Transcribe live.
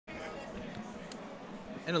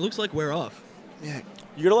And it looks like we're off. Yeah.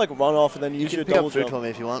 You gotta like run off and then use your pick double up food jump. for me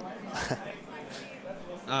if you want.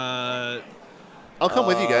 I'll come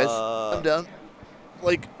with you guys. I'm down.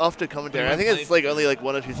 Like after commentary, I think it's like only like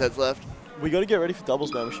 1 or 2 sets left. We gotta get ready for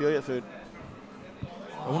doubles, man. We should go get food.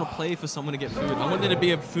 I want to play for someone to get food. I want there to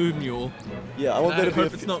be a food mule. Yeah, I want there to be.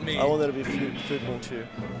 It's not me. I want there to be a food mule too.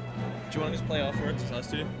 Do you want to just play off for it? Just us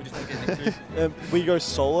two? We just want to get into it. We go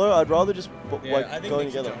solo. I'd rather just like I think going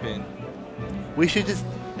we should together. jump in. We should just.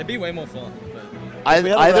 It'd be way more fun. But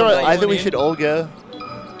Either we should all go.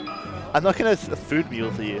 I'm not gonna food mule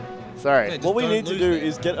for you. Sorry. Yeah, what we need to do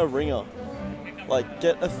is get a ringer. Like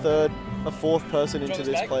get a fourth person into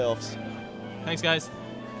this playoffs. Thanks, guys.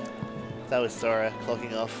 That was Sora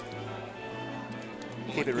clocking off.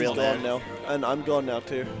 Keep it real, He's gone now, and I'm gone now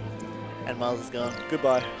too. And Miles is gone.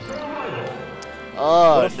 Goodbye.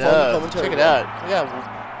 Oh What a fun no! commentary. Check it out.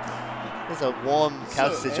 Yeah, there's a warm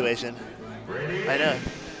couch situation. I know.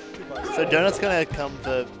 So Donut's gonna come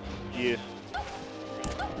for you.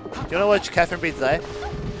 Do you wanna watch Katherine beat Zhye?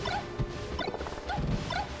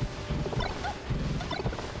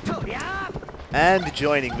 And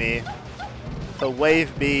joining me for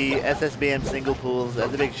Wave B SSBM single pools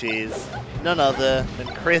at the Big Cheese, none other than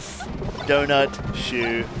Chris Donut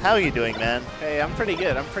Shoe. How are you doing, man? Hey, I'm pretty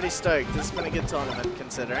good. I'm pretty stoked. This has been a good tournament,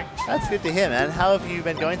 considering. That's good to hear, man. How have you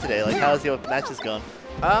been going today? Like, how's your matches gone?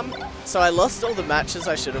 So I lost all the matches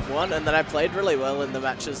I should have won, and then I played really well in the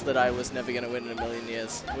matches that I was never going to win in a million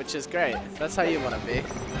years, which is great. That's how you want to be.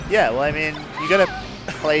 Yeah, well, I mean, you gotta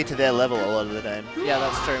play to their level a lot of the time. Yeah,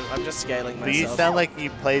 that's true. I'm just scaling myself. But you sound like you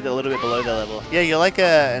played a little bit below their level. Yeah, you're like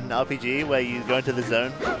an RPG where you go into the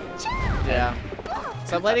zone. Yeah.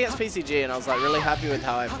 So I played against PCG, and I was like really happy with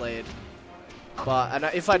how I played.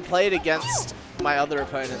 But if I'd played against my other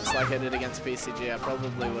opponents like I did against PCG, I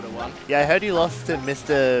probably would have won. Yeah, I heard you lost to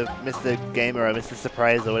Mr. Gamer or Mr.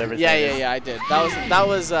 Surprise or whatever his name is. Yeah, I did. That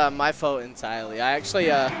was my fault entirely. I actually,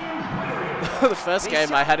 the first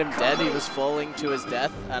game I had him dead. He was falling to his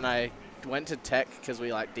death, and I went to tech because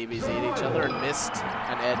we like DBZ'd each other and missed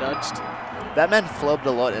and air dodged. That man flubbed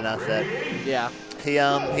a lot in our set. Yeah. He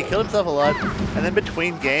killed himself a lot, and then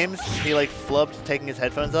between games, he like flubbed taking his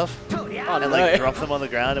headphones off, and like dropped them on the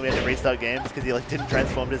ground, and we had to restart games because he like didn't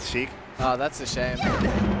transform to Sheik. Oh, that's a shame.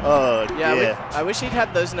 Oh yeah. I wish he'd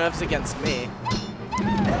had those nerves against me.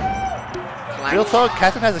 Real talk,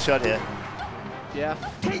 Katherine has a shot here. Yeah.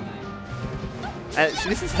 And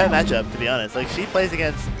this is her matchup, to be honest. Like, she plays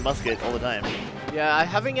against Musket all the time. Yeah,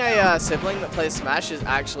 having a sibling that plays Smash is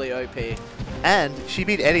actually OP. And she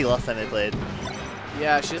beat Eddie last time they played.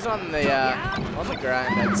 Yeah, she's on the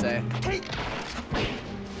grind, I'd say.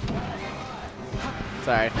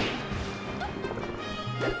 Sorry.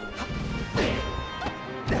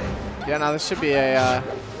 Yeah, no, this should be a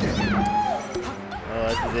oh,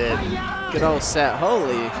 this is it. Good old set.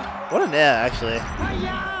 Holy. What a nair, actually.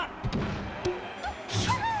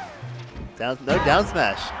 No down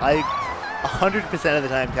smash. 100% of the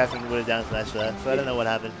time, Katherine would have down smashed there, so I don't know what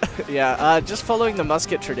happened. Yeah, just following the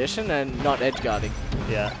musket tradition and not edge guarding.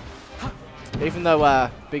 Yeah. Even though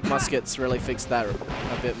big muskets really fixed that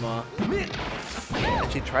a bit more.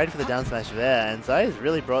 And she tried for the down smash there, and Zhye has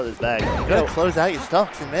really brought this back. You gotta close out your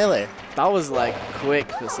stocks in melee. That was like quick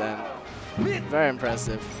percent. Very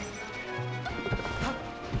impressive.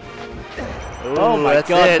 Ooh, oh my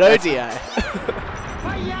god, no DI.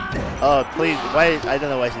 Oh, please. Why? I don't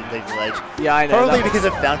know why she didn't take the ledge. Yeah, I know. Probably because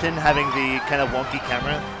of Fountain having the kind of wonky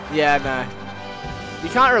camera. Yeah, no. You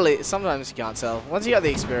can't really, sometimes you can't tell. Once you got the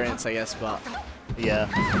experience, I guess, but. Yeah.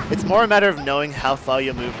 It's more a matter of knowing how far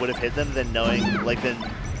your move would have hit them than knowing,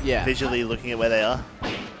 visually looking at where they are.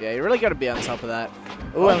 Yeah, you really got to be on top of that.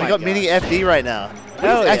 Ooh, and we got mini FD right now.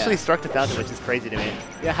 Hell yeah. Actually struck the Fountain, which is crazy to me.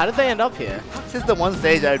 Yeah, how did they end up here? This is the one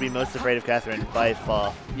stage I would be most afraid of Katherine, by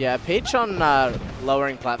far. Yeah, Peach on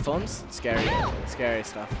lowering platforms. Scary. Scary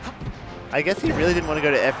stuff. I guess he really didn't want to go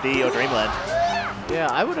to FD or Dreamland. Yeah,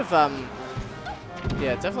 I would have,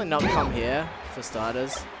 yeah, definitely not come here, for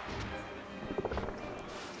starters.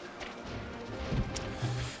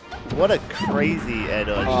 What a crazy air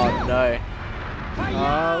dodge. Oh, no.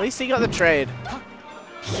 At least he got the trade.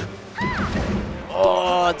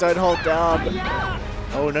 Oh, don't hold down.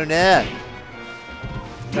 Oh, no nair.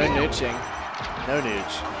 No nooching. No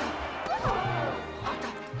nooch.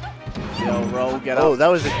 Yo, roll, get up. Oh, that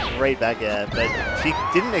was a great back air, but she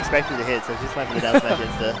didn't expect it to hit, so she just went for the down smash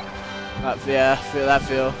instead. Yeah, feel that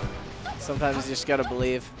feel. Sometimes you just gotta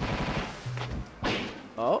believe.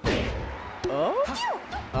 Oh. Oh.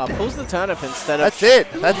 Oh, pulls the turnip instead of... That's it.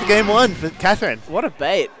 That's game one for Katherine. What a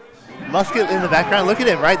bait. Musket in the background. Look at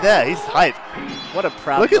him right there. He's hype. What a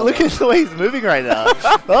proud Look at the way he's moving right now.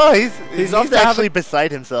 Oh, he's off to actually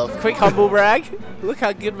beside himself. Quick humble brag. Look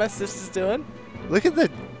how good my sister's doing. Look at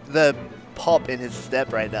the pop in his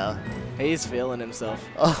step right now. He's feeling himself.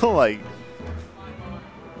 Oh my.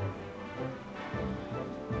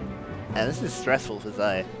 And this is stressful for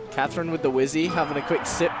Zhye. Katherine with the Wizzy having a quick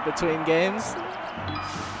sip between games.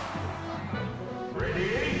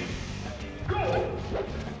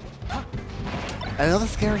 Another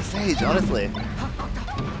scary stage, honestly.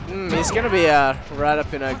 He's going to be right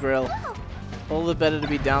up in our grill. All the better to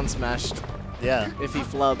be down smashed. Yeah. If he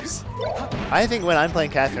flubs. I think when I'm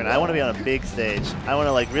playing Katherine, I want to be on a big stage. I want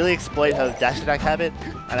to like really exploit her dash attack habit,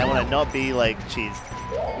 and I want to not be like cheesed.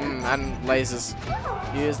 And lasers.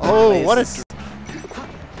 Use the Oh, lasers. what a...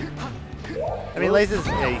 I mean, lasers,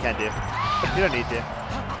 yeah, you can do. You don't need to.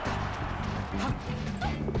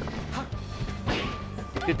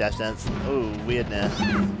 Good dash dance. Oh, weird now.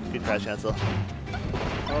 Good crouch cancel.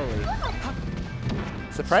 Holy.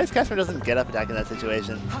 Surprised Katherine doesn't get up attack in that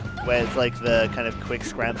situation, where it's like the kind of quick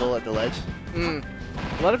scramble at the ledge. A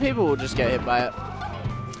lot of people will just get hit by it.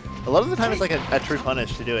 A lot of the time it's like a true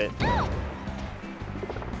punish to do it.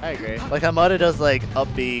 I agree. Like Armada does like up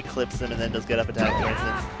B, clips them, and then does get up attack, for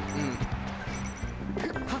instance.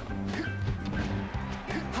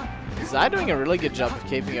 Zhye doing a really good job of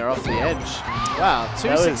keeping her off the edge. Wow,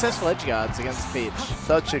 2 successful edge guards against Peach.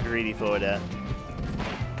 Such a greedy forward air.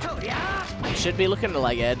 Should be looking to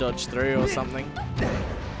like air dodge through or something.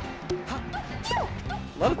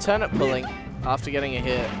 A lot of turnip pulling after getting a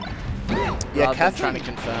hit. Yeah, Katherine Katherine trying to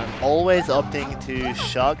confirm. always opting to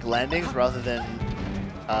shark landings rather than...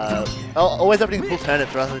 always opting to pull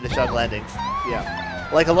turnips rather than to shark landings. Yeah.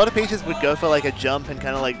 Like, a lot of Peaches would go for, like, a jump and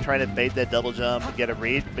kind of, like, try to bait their double jump and get a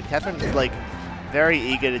read, but Katherine is, like, very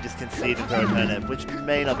eager to just concede and throw a turnip, which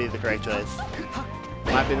may not be the correct choice.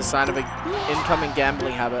 Might be the sign of an incoming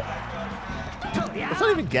gambling habit. It's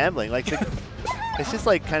not even gambling, like, it's just,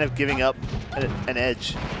 like, kind of giving up an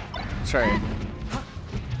edge. True.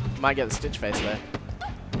 Might get the Stitch face there.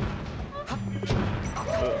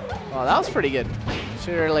 Oh, that was pretty good.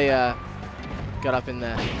 She really got up in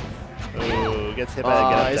there. Ooh, gets hit by a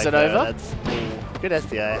get up is attack it there. over? That's good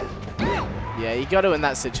SDI. Yeah, you got to in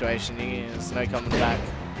that situation. There's no coming back.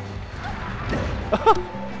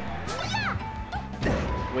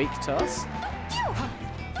 Weak toss.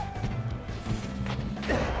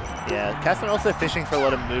 Yeah, Katherine also fishing for a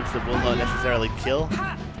lot of moves that will not necessarily kill.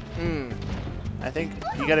 I think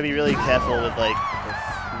you got to be really careful with like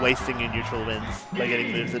wasting your neutral wins by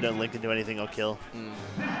getting moves that don't link into anything or kill.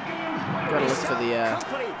 Got to look for the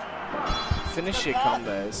finish your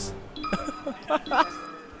combos.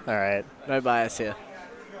 All right. No bias here.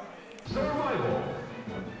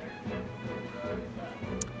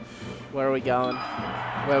 Where are we going?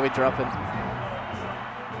 Where are we dropping?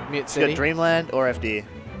 Mute You City? got Dreamland or FD.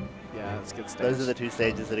 Yeah, that's a good stage. Those are the two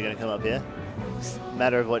stages that are going to come up here. It's a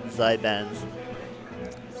matter of what Zhye bans.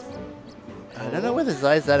 I don't know whether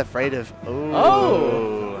Zhye's that afraid of...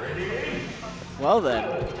 Oh! Well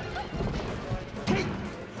then.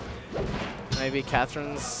 Maybe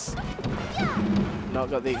Katherine's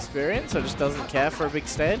not got the experience or just doesn't care for a big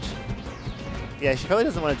stage? Yeah, she probably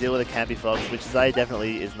doesn't want to deal with a campy fox, which Zhye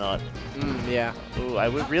definitely is not. Yeah. Ooh, I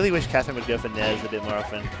would really wish Katherine would go for Nez a bit more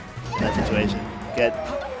often in that situation. Get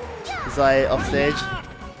Zhye off stage.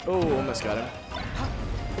 Oh, almost got him.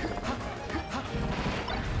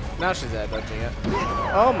 Now she's air dodging it.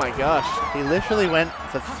 Oh my gosh. He literally went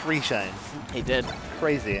for 3 shines. He did.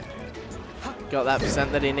 Crazy. Got that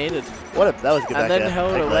percent that he needed. That was good And back then there.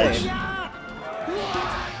 held Back away. ledge.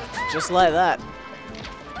 Just like that.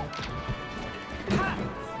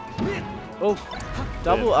 Oh,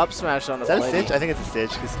 double up smash on a Is that a floaty. stitch? I think it's a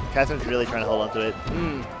stitch because Katherine's really trying to hold on to it.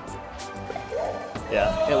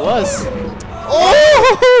 Yeah. It was.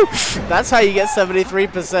 Oh! That's how you get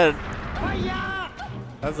 73%.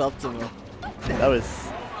 That's optimal.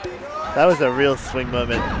 That was a real swing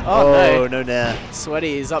moment. Oh, no. no, nah.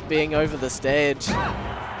 Sweaty is up being over the stage. He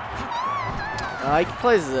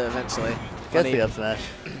closes it eventually. Gets the up smash.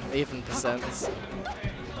 Even percents.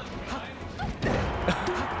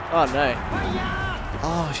 Oh no.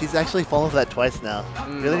 Oh, she's actually fallen for that twice now.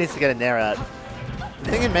 Really needs to get a nair out.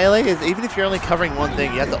 The thing in Melee is even if you're only covering one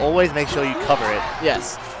thing, you have to always make sure you cover it.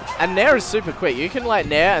 Yes. And nair is super quick. You can like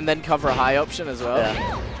nair and then cover a high option as well.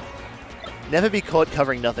 Yeah. Never be caught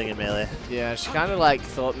covering nothing in Melee. Yeah, she kind of like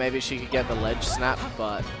thought maybe she could get the ledge snap,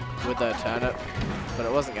 but with her turnip, but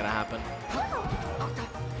it wasn't gonna happen.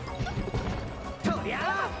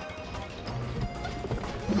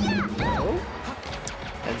 Oh.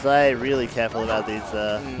 And Zhye really careful about these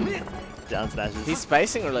down smashes. He's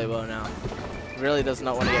spacing really well now. Really does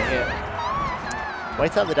not want to get hit.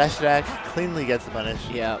 Waits out the dash attack, cleanly gets the punish.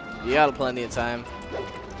 Yeah, you got plenty of time.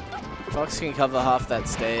 Fox can cover half that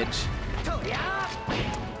stage.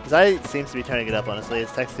 Zhye seems to be turning it up, honestly.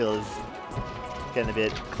 His tech skill is getting a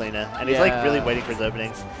bit cleaner. And he's like really waiting for his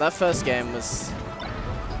openings. That first game was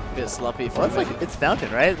a bit sloppy for him. Well, it's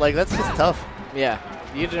Fountain, right? Like, that's just tough. Yeah,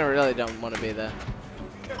 you really don't want to be there.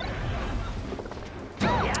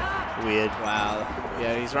 Weird. Wow.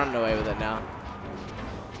 Yeah, he's running away with it now.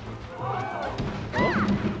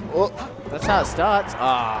 Oh, that's how it starts.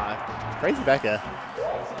 Ah. crazy back air.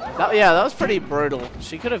 Yeah, that was pretty brutal.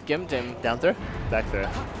 She could have gimped him. Down throw? Back throw.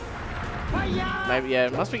 Maybe, yeah,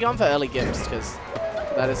 must be going for early gimps because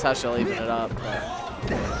that is how she'll even it up.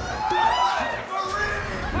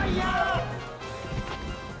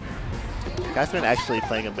 Katherine actually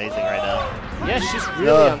playing amazing right now. Yeah, she's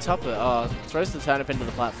really on top of it. Oh, throws the turnip into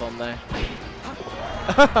the platform there.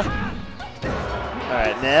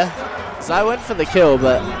 Alright, Nair. Zhye went for the kill,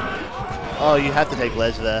 but... Oh, you have to take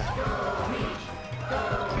ledge there.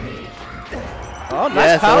 Oh,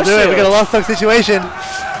 nice power do it. We got a lost dog situation.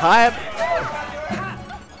 Hype.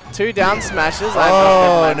 2 down smashes.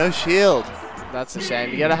 Oh, no shield. That's a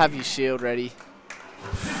shame. You gotta have your shield ready.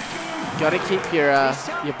 Gotta keep your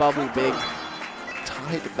bubble big.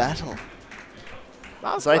 Tight battle.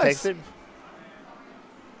 That was Zhye close. takes it.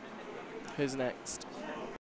 Who's next?